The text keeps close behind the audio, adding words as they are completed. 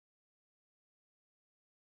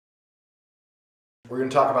We're going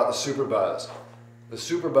to talk about the Superbuzz. The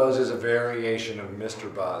Superbuzz is a variation of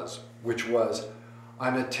Mr. Buzz, which was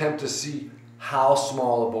an attempt to see how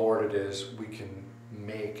small a board it is we can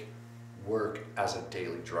make work as a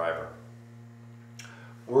daily driver.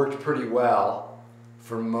 Worked pretty well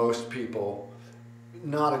for most people.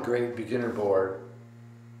 Not a great beginner board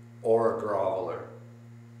or a groveler.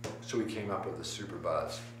 So we came up with the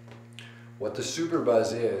Superbuzz. What the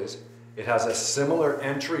Superbuzz is, it has a similar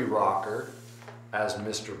entry rocker as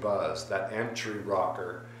Mr. Buzz. That entry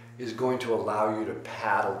rocker is going to allow you to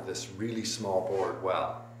paddle this really small board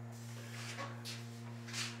well.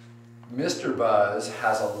 Mr. Buzz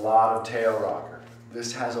has a lot of tail rocker.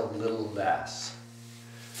 This has a little less.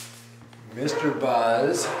 Mr.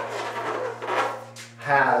 Buzz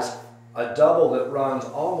has a double that runs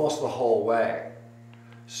almost the whole way.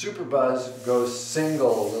 Superbuzz goes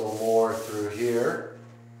single a little more through here,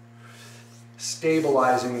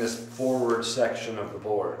 stabilizing this forward section of the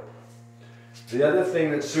board. The other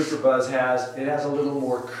thing that Superbuzz has, it has a little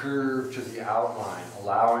more curve to the outline,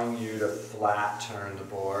 allowing you to flat turn the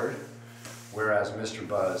board, whereas Mr.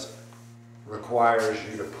 Buzz requires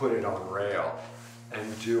you to put it on rail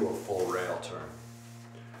and do a full rail turn.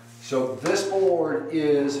 So this board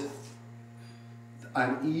is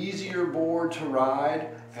an easier board to ride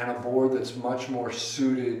and a board that's much more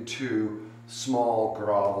suited to small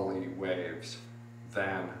grovelly waves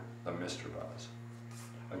than the Mr. Buzz.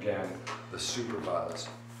 Again, the Superbuzz.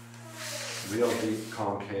 Real deep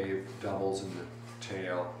concave doubles in the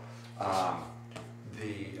tail.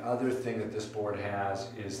 The other thing that this board has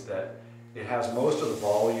is that it has most of the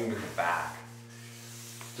volume in the back.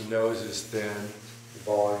 The nose is thin, the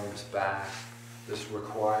volume is back. This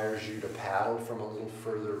requires you to paddle from a little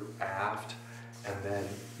further aft, and then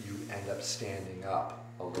you end up standing up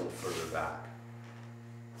a little further back.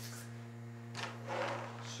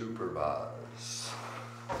 Superbuzz.